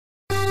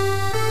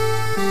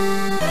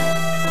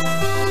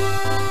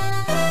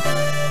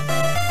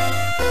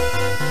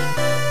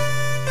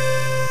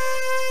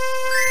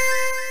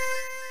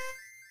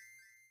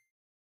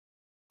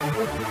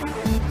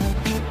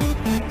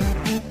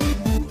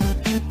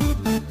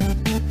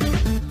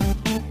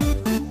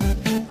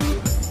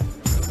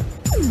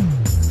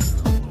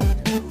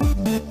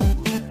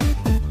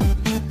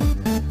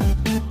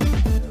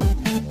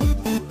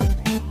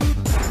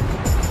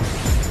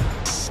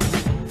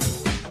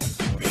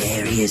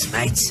is,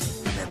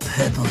 mates. The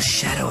purple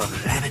shadow of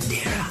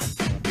Lavendera.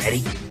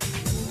 Ready?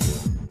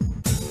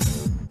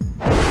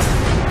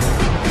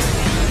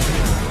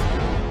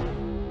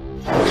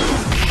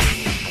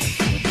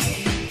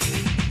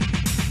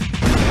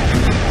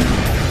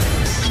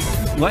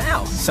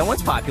 Wow,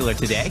 someone's popular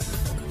today.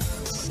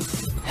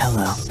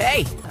 Hello.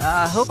 Hey,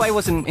 hope I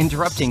wasn't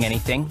interrupting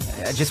anything.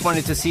 I just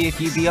wanted to see if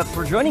you'd be up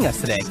for joining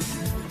us today.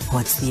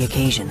 What's the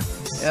occasion?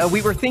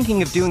 We were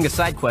thinking of doing a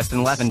side quest in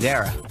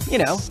Lavendera. You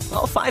know,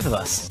 all 5 of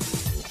us.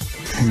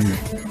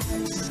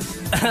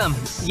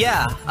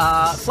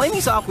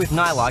 Flamey's off with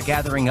Nyla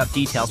gathering up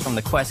details from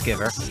the quest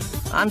giver.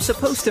 I'm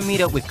supposed to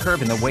meet up with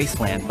Curb in the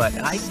Wasteland, but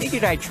I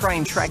figured I'd try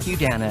and track you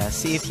down to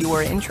see if you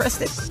were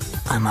interested.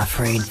 I'm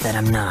afraid that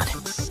I'm not.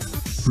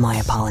 My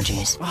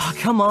apologies. Oh,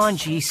 come on,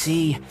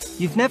 GC.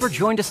 You've never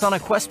joined us on a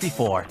quest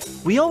before.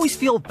 We always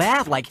feel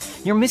bad, like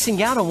you're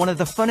missing out on one of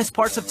the funnest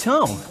parts of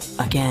Tome.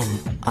 Again,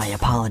 I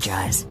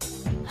apologize.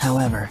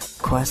 However,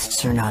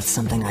 quests are not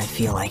something I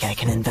feel like I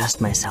can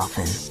invest myself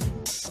in.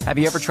 Have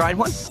you ever tried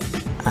one?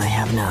 I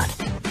have not.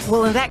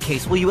 Well, in that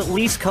case, will you at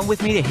least come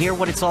with me to hear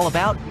what it's all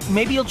about?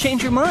 Maybe you'll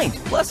change your mind.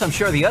 Plus, I'm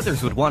sure the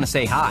others would want to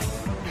say hi.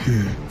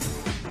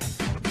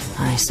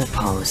 I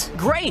suppose.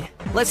 Great!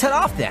 Let's head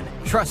off then.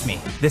 Trust me,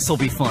 this'll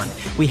be fun.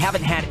 We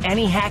haven't had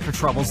any hacker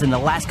troubles in the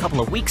last couple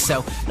of weeks,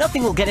 so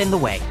nothing will get in the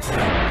way.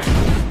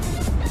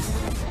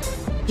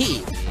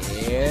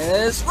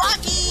 Here's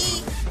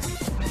Rocky!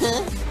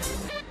 Huh?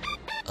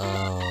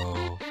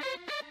 Oh.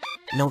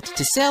 Note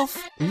to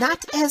self,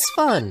 not as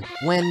fun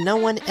when no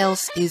one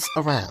else is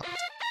around.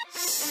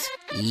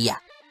 Yeah.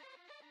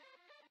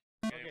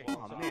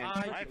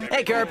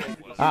 Hey, Gerb.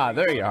 Ah,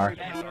 there you are.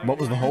 What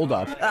was the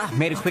holdup?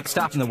 Made a quick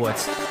stop in the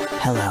woods.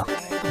 Hello.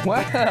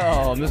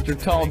 Well,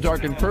 Mr. Tall,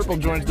 Dark, and Purple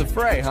joins the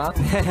fray, huh?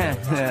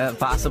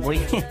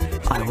 Possibly.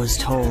 I was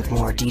told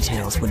more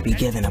details would be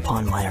given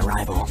upon my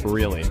arrival.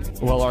 Really?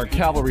 Well, our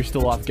cavalry's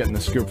still off getting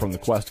the scoop from the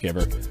quest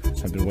giver.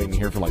 I've been waiting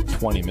here for like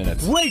 20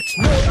 minutes. Wait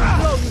no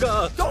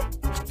longer!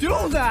 Don't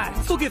do that!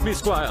 Forgive me,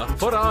 Squire,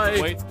 but I...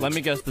 Wait, let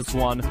me guess this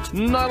one.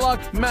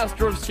 Nylock,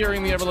 master of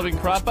scaring the ever-living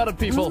crap out of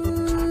people.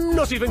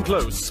 Not even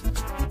close.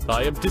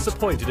 I am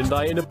disappointed in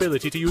thy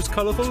inability to use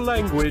colorful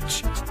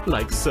language,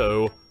 like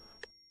so.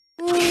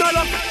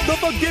 Nylock, the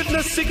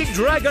forgiveness-seeking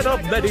dragon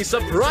of many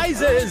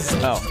surprises!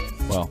 Oh,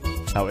 well,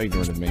 how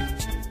ignorant of me.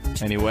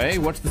 Anyway,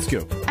 what's the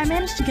scoop? I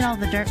managed to get all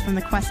the dirt from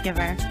the quest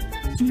giver.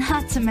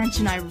 Not to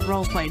mention I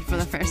roleplayed for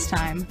the first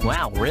time.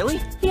 Wow, really?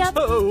 Yep.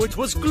 Oh, it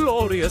was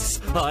glorious.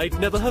 I'd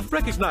never have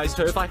recognized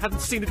her if I hadn't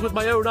seen it with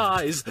my own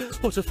eyes.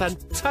 What a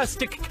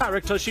fantastic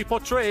character she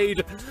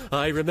portrayed.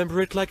 I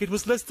remember it like it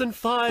was less than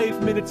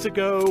 5 minutes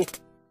ago.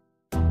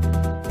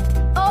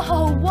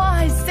 Oh,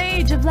 wise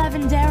sage of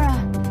Lavendera!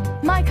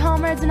 My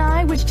comrades and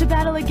I wish to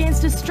battle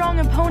against a strong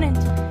opponent,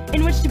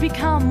 in which to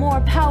become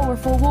more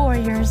powerful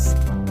warriors.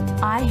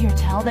 I hear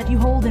tell that you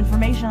hold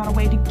information on a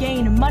way to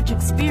gain much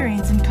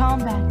experience in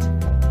combat.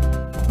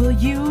 Will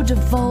you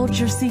divulge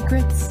your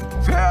secrets?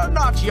 Fear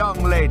not,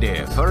 young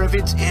lady, for if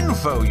it's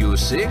info you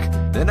seek,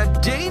 then a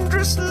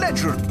dangerous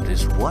legend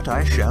is what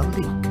I shall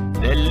leak.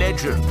 The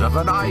legend of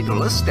an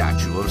idol, a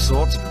statue of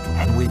sorts,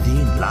 and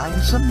within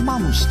lies a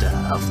monster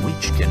of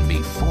which can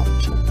be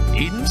fought.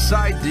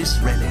 Inside this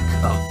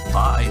relic of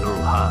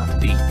vile heart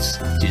beats,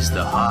 'tis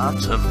the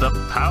heart of the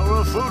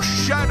powerful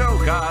Shadow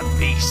God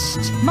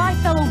Beast. My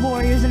fellow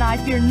warriors and I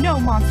fear no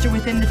monster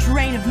within the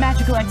terrain of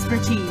magical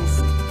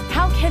expertise.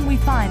 How can we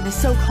find the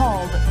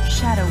so-called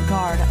Shadow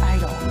Guard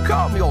idol?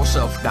 Calm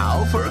yourself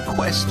now, for a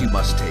quest you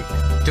must take,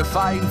 to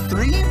find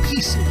 3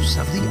 pieces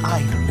of the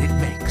idol it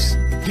makes.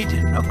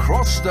 Hidden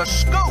across the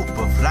scope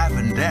of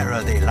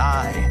Lavendera they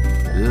lie.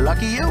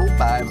 Lucky you,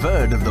 I've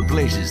heard of the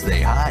places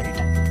they hide.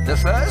 The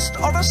first,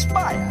 on a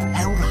spire,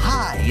 held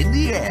high in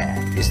the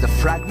air, is the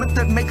fragment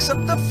that makes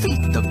up the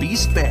feet the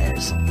beast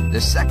bears.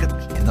 The second,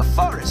 in the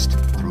forest,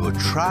 through a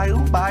trial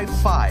by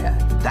fire.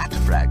 That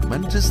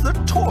fragment is the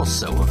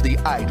torso of the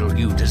idol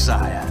you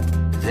desire.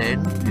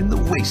 Then, in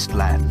the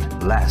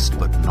wasteland, last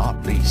but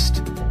not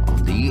least,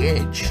 on the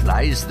edge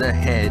lies the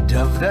head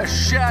of the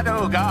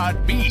Shadow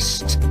God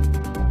Beast.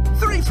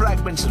 3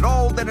 fragments in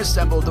all, then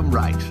assemble them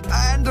right,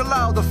 and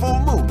allow the full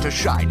moon to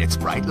shine its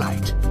bright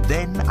light.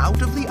 Then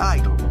out of the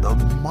idol the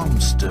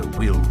monster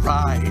will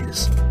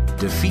rise.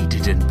 Defeat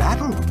it in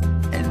battle,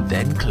 and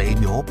then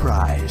claim your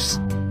prize.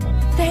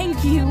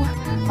 Thank you,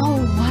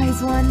 oh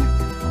wise one.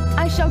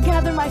 I shall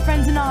gather my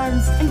friends in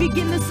arms and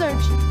begin the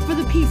search for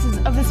the pieces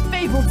of this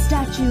fabled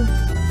statue.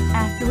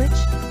 After which,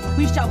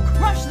 we shall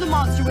crush the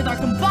monster with our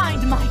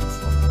combined might.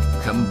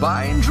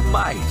 Combined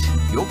might.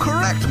 You're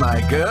correct, my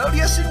girl,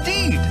 yes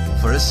indeed.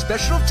 For a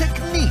special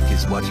technique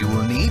is what you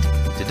will need.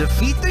 To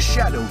defeat the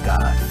Shadow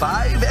God,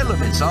 5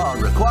 elements are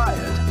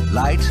required.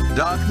 Light,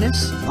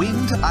 darkness,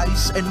 wind,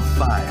 ice, and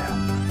fire.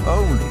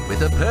 Only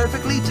with a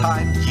perfectly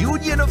timed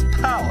union of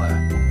power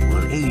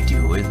will aid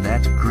you in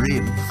that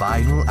grim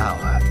final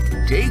hour.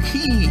 Take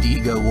heed,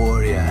 eager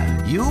warrior,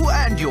 you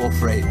and your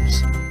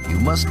friends. You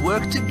must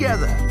work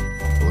together,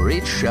 or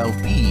it shall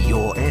be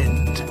your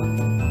end.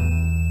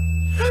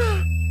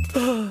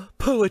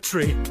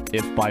 poetry.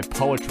 If by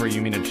poetry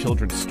you mean a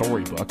children's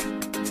storybook.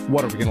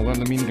 What, are we gonna learn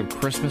the meaning of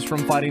Christmas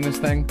from fighting this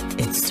thing?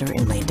 It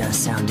certainly does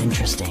sound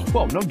interesting.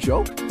 Whoa, no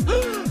joke?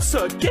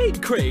 Sir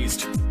Gate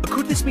Crazed!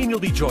 Could this mean you'll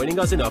be joining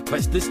us in our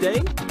quest this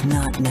day?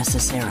 Not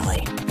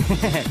necessarily.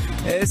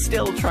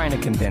 Still trying to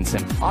convince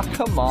him. Aw,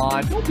 come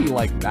on, don't be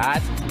like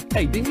that.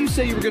 Hey, didn't you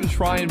say you were gonna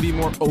try and be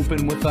more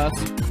open with us?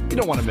 You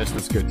don't want to miss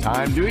this good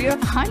time, do you?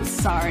 I'm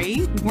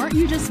sorry. Weren't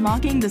you just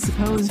mocking the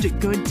supposed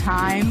good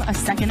time a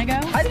second ago?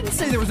 I didn't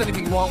say there was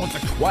anything wrong with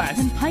the quest.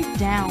 Then pipe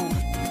down.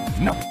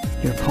 No.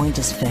 Your point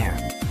is fair.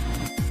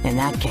 In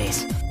that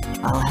case,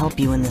 I'll help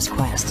you in this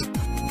quest,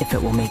 if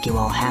it will make you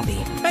all happy.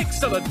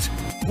 Excellent!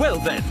 Well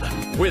then,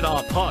 with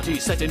our party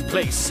set in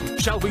place,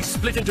 shall we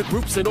split into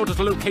groups in order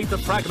to locate the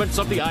fragments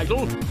of the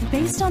idol?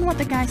 Based on what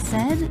the guy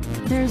said,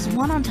 there's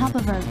one on top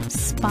of a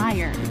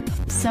spire.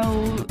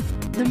 So,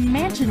 the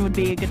mansion would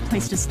be a good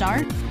place to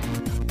start.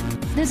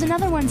 There's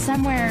another one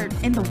somewhere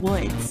in the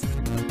woods.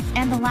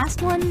 And the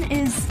last one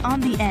is on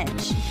the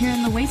edge, here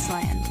in the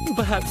wasteland.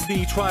 Perhaps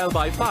the trial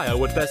by fire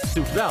would best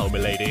suit thou,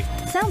 milady.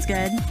 Sounds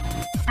good.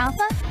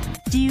 Alpha,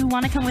 do you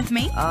want to come with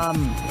me?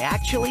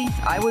 Actually,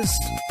 I was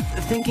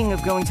thinking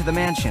of going to the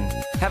mansion.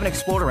 Haven't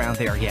explored around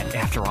there yet,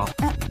 after all.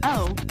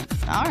 Oh,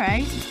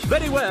 alright.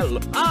 Very well.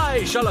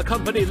 I shall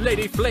accompany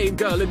Lady Flame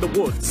Girl in the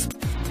woods.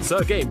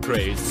 Sir Game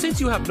Craze, since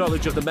you have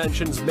knowledge of the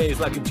mansion's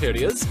maze-like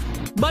interiors,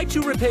 might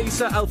you repay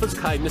Sir Alpha's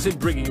kindness in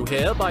bringing you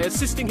here by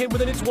assisting him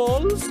within its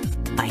walls?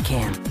 I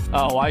can.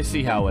 Oh, I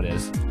see how it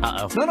is.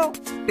 Uh-oh. No,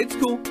 it's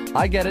cool.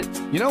 I get it.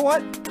 You know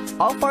what?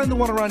 I'll find the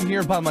one around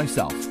here by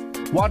myself.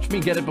 Watch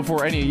me get it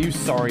before any of you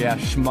sorry-ass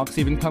schmucks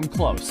even come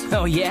close.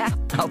 Oh yeah?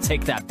 I'll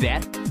take that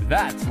bet.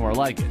 That's more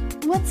like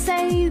it. Let's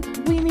say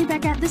we meet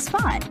back at this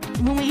spot,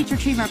 when we each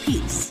retrieve our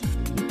piece.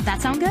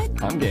 That sound good?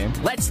 I'm game.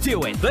 Let's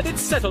do it. Then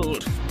it's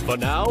settled. For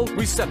now,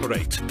 we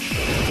separate.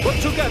 But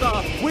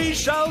together, we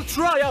shall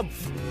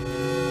triumph!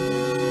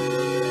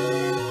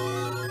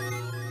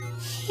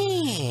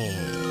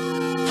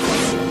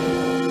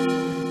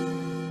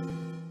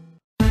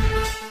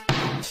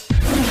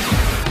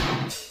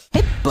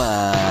 Hey,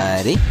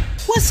 buddy.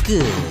 What's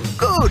good?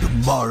 Good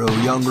morrow,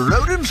 young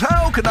rodent.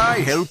 How can I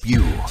help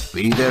you?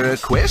 Be there a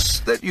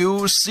quest that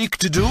you seek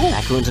to do?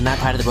 Raccoons are not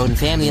part of the rodent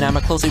family, and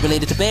I'm closely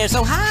related to bears,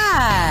 so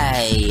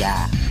hi!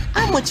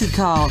 I'm what you'd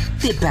call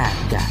the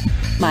bad guy.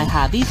 My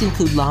hobbies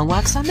include long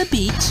walks on the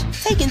beach,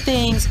 taking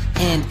things,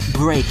 and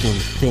breaking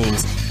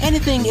things.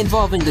 Anything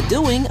involving the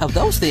doing of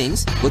those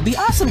things would be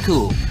awesome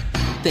cool.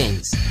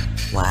 Things.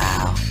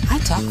 Wow, I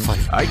talk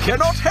funny. I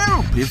cannot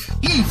help if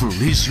evil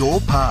is your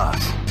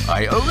path.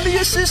 I only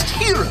assist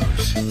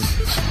heroes.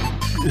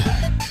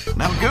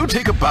 Now go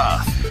take a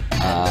bath.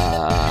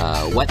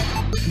 What?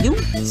 You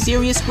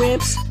serious,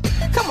 Gramps?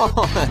 Come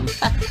on.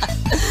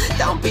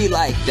 Don't be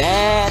like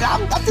that.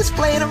 I'm just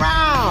playing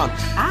around.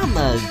 I'm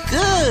a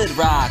good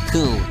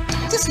raccoon.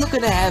 Just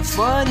looking to have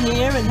fun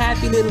here in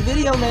happy little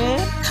video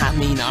land. I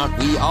mean, aren't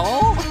we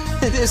all?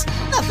 There's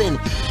nothing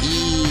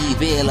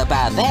evil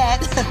about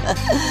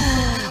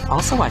that.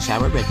 Also, I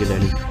shower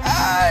regularly.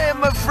 I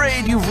am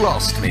afraid you've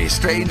lost me,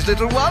 strange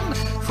little one,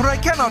 for I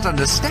cannot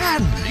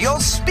understand. You're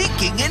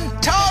speaking in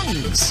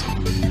tongues.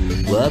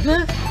 What?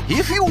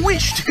 If you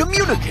wish to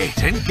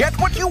communicate and get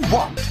what you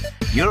want,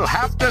 you'll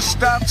have to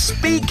start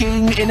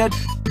speaking in a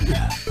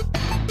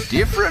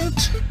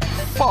different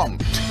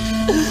font.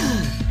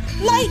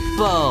 Light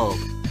bulb!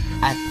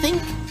 I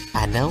think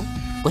I know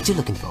what you're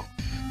looking for.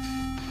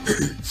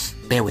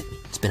 Bear with me,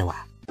 it's been a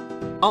while.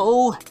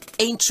 Oh,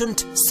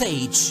 ancient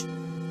sage,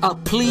 a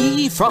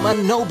plea from a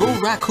noble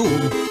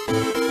raccoon.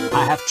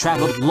 I have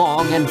traveled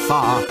long and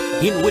far,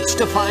 in which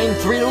to find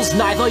thrills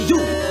neither you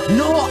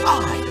nor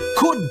I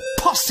could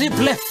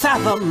possibly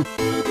fathom.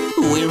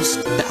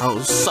 Willst thou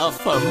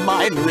suffer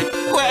mine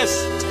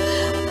request,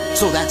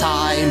 so that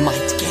I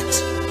might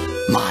get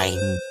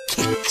mine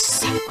kicks?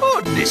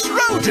 Goodness,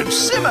 rodent,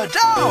 simmer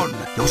down!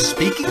 You're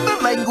speaking the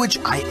language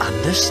I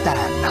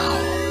understand now.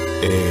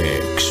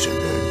 Excellent.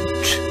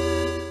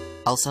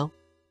 Also,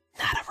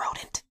 not a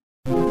rodent.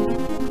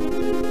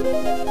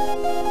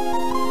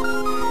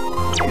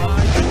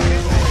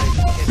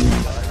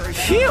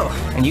 Phew!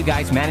 And you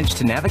guys managed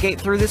to navigate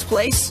through this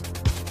place?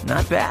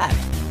 Not bad.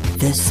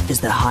 This is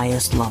the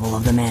highest level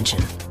of the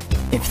mansion.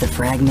 If the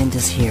fragment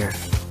is here,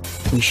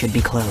 we should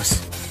be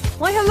close.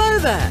 Why, hello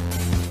there!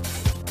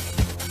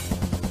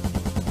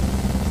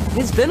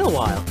 It's been a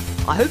while.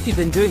 I hope you've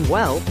been doing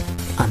well.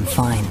 I'm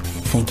fine,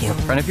 thank you.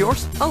 Friend of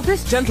yours? Oh,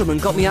 this gentleman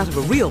got me out of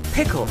a real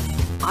pickle.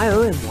 I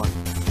owe him one.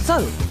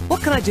 So,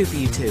 what can I do for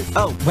you two?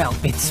 Oh, well,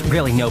 it's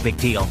really no big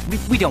deal.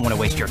 We don't want to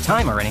waste your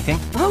time or anything.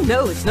 Oh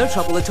no, it's no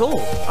trouble at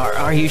all.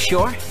 Are you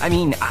sure? I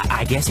mean,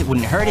 I guess it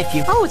wouldn't hurt if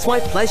you... Oh, it's my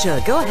pleasure.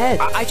 Go ahead.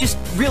 I just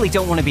really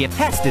don't want to be a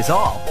pest is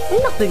all.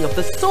 Nothing of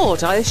the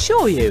sort, I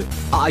assure you.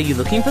 Are you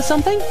looking for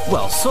something?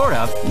 Well, sort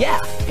of, yeah.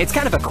 It's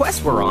kind of a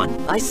quest we're on.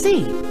 I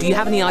see. Do you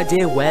have any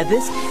idea where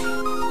this...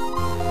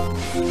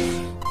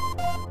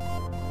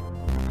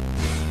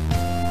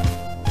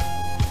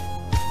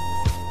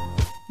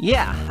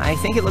 Yeah, I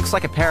think it looks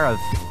like a pair of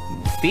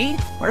speed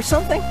or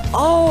something?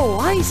 Oh,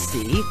 I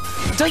see.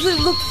 Does it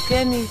look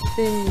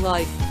anything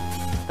like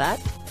that?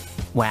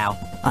 Wow.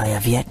 I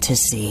have yet to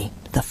see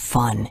the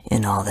fun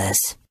in all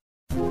this.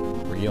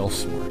 Real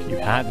smart. You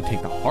had to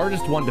take the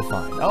hardest one to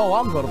find. Oh,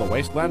 I'll go to the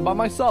wasteland by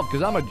myself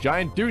because I'm a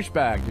giant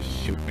douchebag.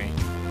 Just shoot me.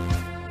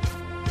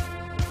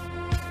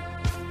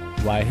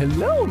 Why,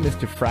 hello,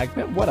 Mr.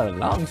 Fragment. What a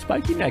long,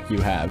 spiky neck you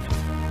have.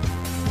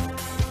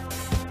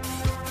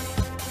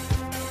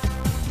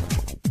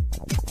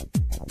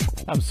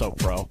 I'm so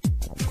pro.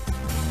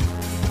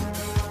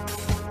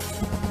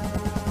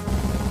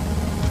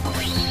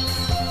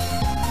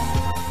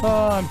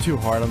 Oh, I'm too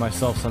hard on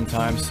myself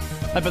sometimes.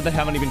 I bet they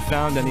haven't even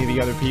found any of the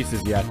other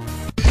pieces yet.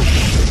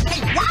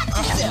 Hey, watch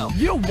yourself!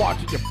 You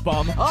watch it, you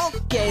bum!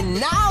 Okay,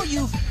 now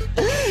you...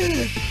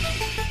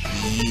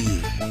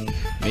 You.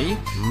 Me?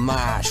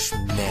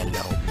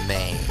 Marshmallow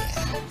Man.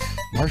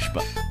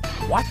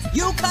 What?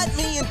 You cut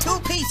me in 2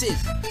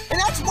 pieces! And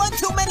that's one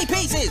too many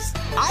pieces!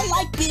 I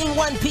like being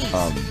one piece!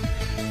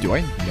 Do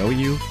I know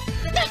you?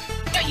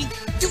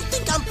 Do you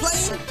think I'm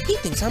playing? He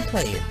thinks I'm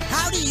playing.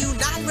 How do you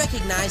not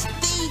recognize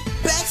the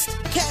best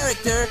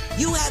character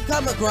you have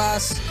come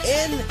across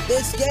in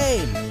this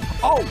game?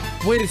 Oh,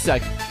 wait a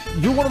sec.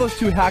 You're one of those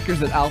 2 hackers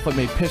that Alpha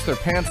made piss their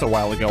pants a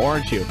while ago,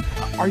 aren't you?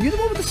 Are you the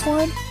one with the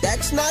slime?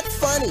 That's not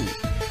funny.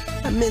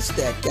 I missed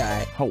that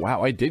guy. Oh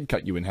wow, I did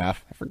cut you in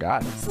half. I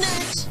forgot.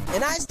 Snatch!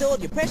 And I stole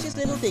your precious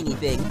little thingy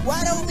thing.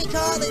 Why don't we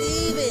call it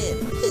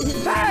even?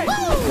 Hey!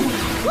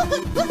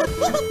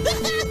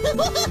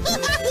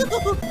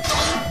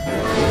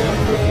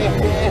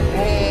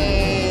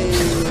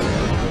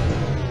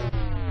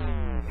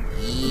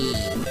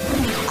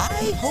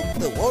 I hope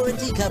the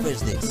warranty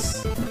covers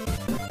this.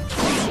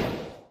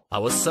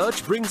 Our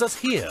search brings us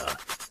here.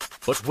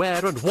 But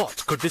where and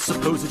what could this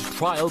supposed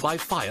trial by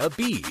fire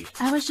be?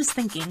 I was just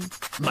thinking.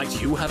 Might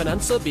you have an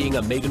answer, being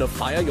a maiden of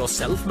fire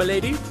yourself,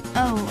 milady?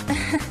 Oh,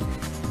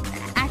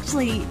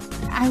 actually,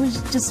 I was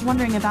just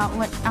wondering about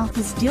what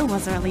Alpha's deal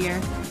was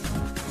earlier.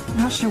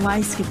 Not sure why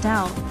he skipped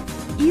out.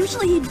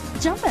 Usually he'd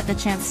jump at the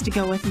chance to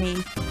go with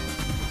me.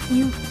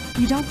 You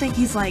don't think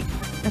he's, like,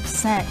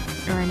 upset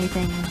or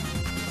anything,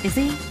 is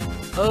he?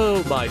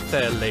 Oh, my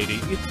fair lady,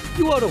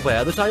 you are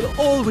aware that I'm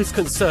always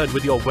concerned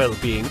with your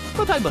well-being,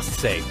 but I must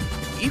say,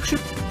 you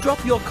should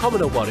drop your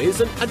commoner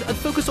worries and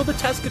focus on the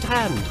task at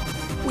hand.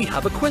 We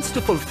have a quest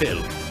to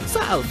fulfill.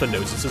 Sir Alpha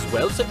knows this as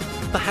well, so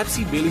perhaps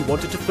he really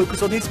wanted to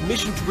focus on his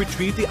mission to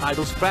retrieve the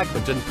idol's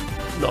fragment and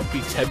not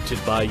be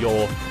tempted by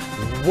your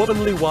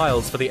womanly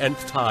wiles for the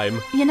nth time.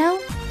 You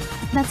know,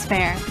 that's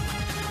fair.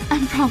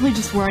 I'm probably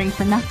just worrying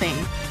for nothing.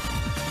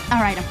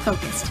 Alright, I'm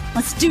focused.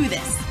 Let's do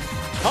this!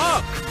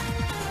 Hark!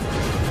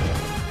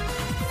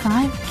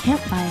 5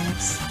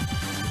 campfires.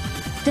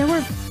 There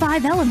were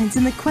 5 elements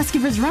in the quest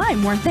giver's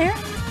rhyme, weren't there?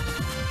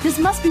 This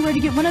must be where to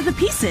get one of the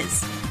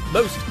pieces.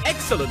 Most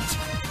excellent!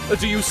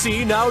 Do you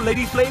see now,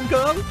 Lady Flame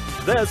Girl?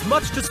 There's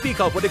much to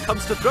speak of when it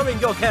comes to throwing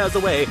your cares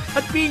away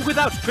and being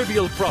without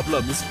trivial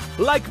problems.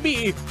 Like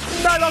me,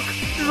 Nylok,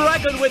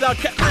 dragon without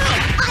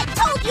I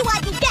told you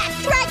I'd be back,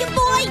 Dragon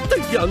Boy!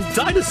 The young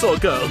dinosaur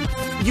girl!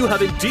 You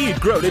have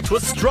indeed grown into a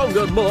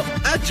stronger, more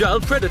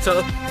agile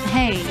predator.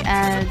 Hey,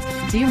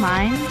 do you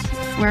mind?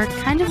 We're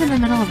kind of in the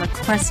middle of a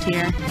quest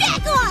here.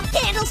 Back off,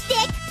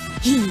 Candlestick!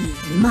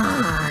 He's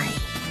mine!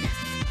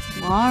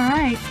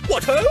 Alright.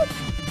 What ho?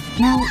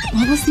 Now,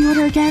 what was the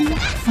order again?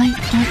 Light,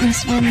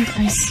 darkness, wind,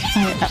 ice,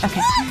 fire.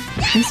 Okay.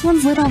 This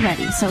one's lit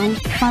already, so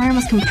fire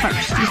must come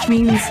first, which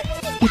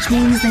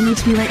means they need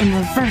to be lit in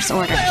reverse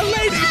order.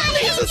 Lady,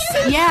 please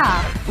assist!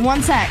 Yeah,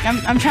 one sec.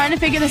 I'm trying to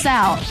figure this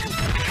out.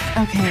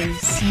 Okay,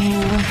 so...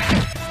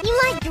 You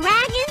like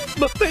dragons?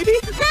 But baby?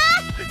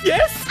 Huh?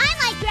 Yes? I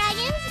like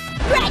dragons!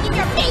 Dragging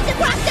your face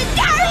across the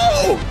dirt!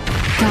 Oh!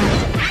 Got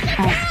it.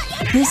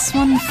 Alright, this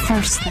one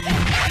first then.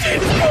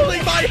 It's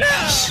pulling my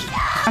hair!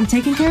 I'm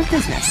taking care of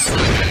business.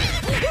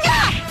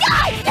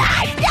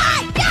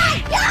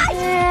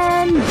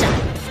 And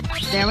done.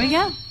 There we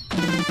go.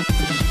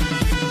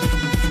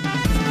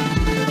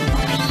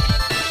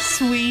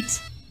 Sweet.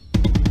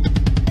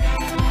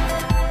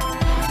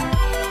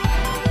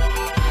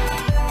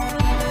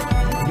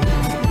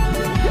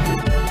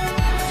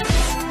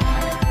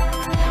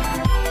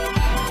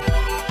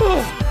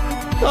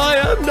 I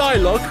am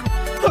Nylok,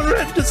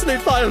 horrendously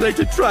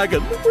violated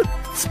dragon with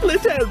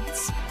split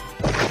ends.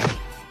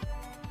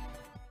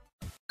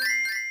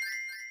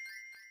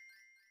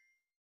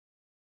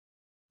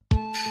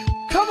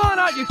 Come on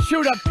out, you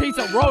chewed up piece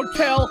of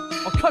roadkill!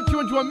 I'll cut you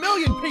into a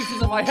million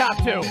pieces if I have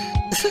to!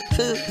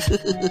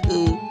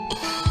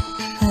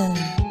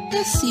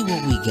 Let's see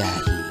what we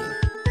got here.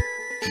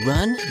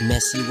 Run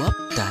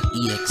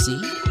messyyouup.exe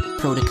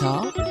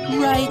protocol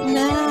right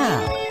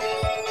now.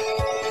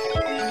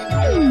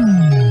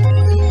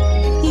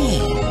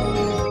 Yeah,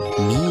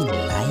 me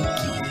like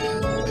it.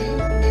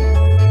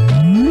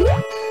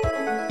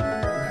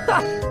 Ha!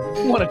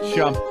 What a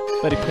chump.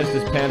 Bet he pissed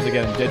his pants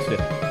again and ditched it.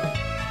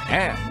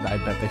 And I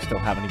bet they still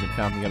haven't even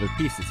found the other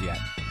pieces yet.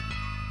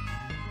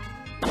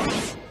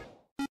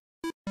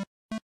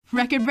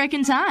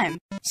 Record-breaking time.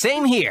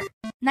 Same here.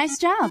 Nice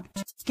job.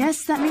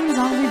 Guess that means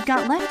all we've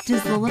got left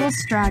is the little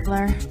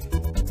straggler.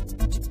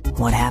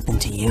 What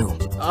happened to you?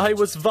 I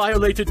was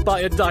violated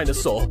by a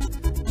dinosaur.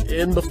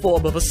 In the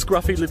form of a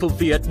scruffy little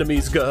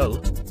Vietnamese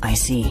girl. I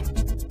see.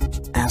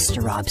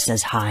 Asterob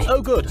says hi.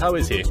 Oh good, how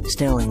is he?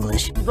 Still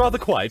English. Rather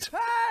quiet.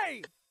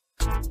 Hey!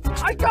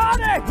 I got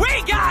it!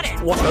 We got it!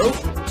 Whoa!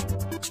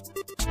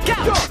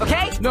 Go!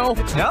 Okay? No.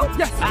 No?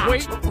 Yes,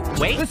 wait.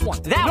 Wait. This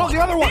one. That no, one.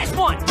 the other one. This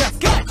one. Yes.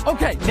 Good.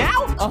 Okay.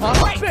 Now?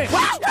 Uh-huh. Wait. Big.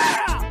 Wow.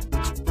 Yeah!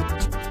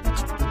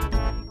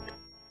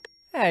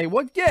 Hey,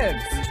 what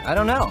gives? I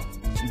don't know.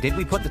 Did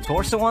we put the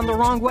torso on the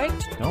wrong way?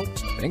 Don't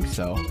think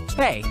so.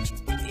 Hey,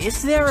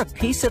 is there a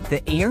piece of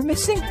the ear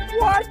missing?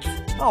 What?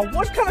 Oh,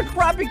 what kind of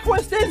crappy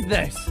quest is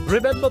this?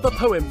 Remember the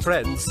poem,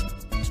 friends.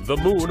 The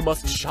moon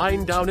must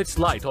shine down its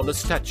light on the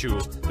statue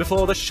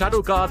before the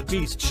Shadow Guard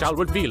beast shall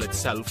reveal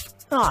itself.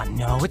 Oh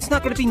no, it's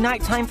not gonna be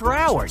nighttime for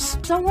hours.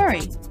 Don't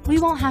worry, we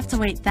won't have to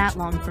wait that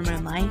long for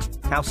moonlight.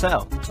 How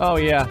so? Oh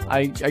yeah,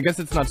 I guess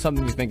it's not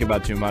something you think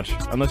about too much,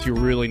 unless you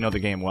really know the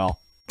game well.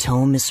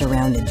 Tome is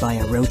surrounded by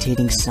a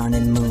rotating sun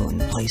and moon,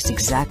 placed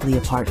exactly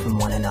apart from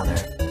one another.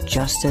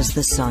 Just as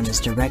the sun is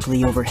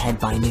directly overhead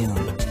by noon,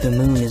 the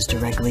moon is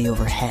directly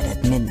overhead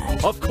at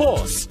midnight. Of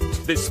course!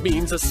 This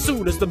means as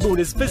soon as the moon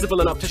is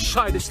visible enough to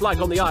shine its light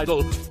on the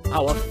idol,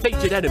 our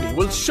fated enemy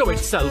will show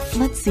itself.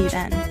 Let's see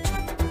then.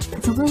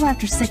 It's a little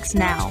after 6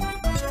 now.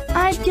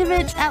 I'd give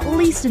it at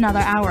least another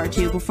hour or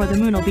two before the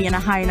moon will be in a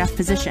high enough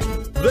position.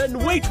 Then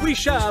wait we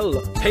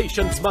shall!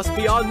 Patience must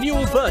be our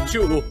new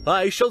virtue.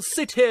 I shall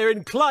sit here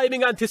in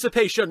climbing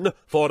anticipation,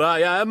 for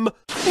I am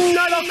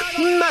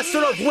Nylok,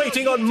 master of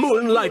waiting on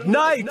moonlight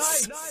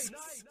nights!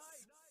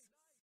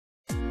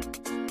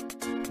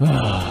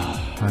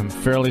 I'm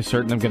fairly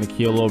certain I'm gonna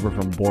keel over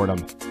from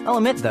boredom. I'll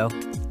admit though,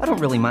 I don't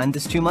really mind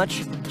this too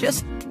much.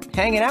 Just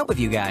hanging out with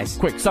you guys.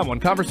 Quick, someone,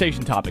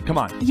 conversation topic, come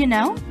on. You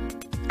know,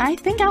 I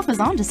think Alpha's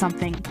onto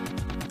something.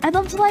 I'd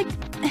love to, like,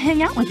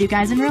 hang out with you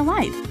guys in real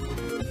life.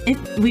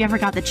 If we ever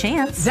got the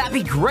chance. That'd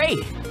be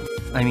great!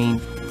 I mean,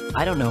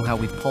 I don't know how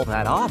we'd pull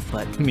that off,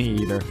 but... Me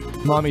either.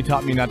 Mommy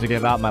taught me not to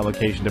give out my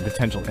location to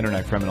potential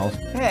internet criminals.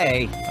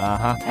 Hey.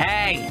 Uh-huh.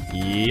 Hey!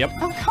 Yep.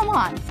 Oh, come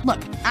on. Look,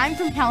 I'm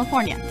from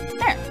California.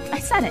 There, I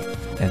said it.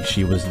 And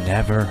she was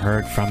never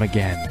heard from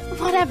again.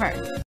 Whatever.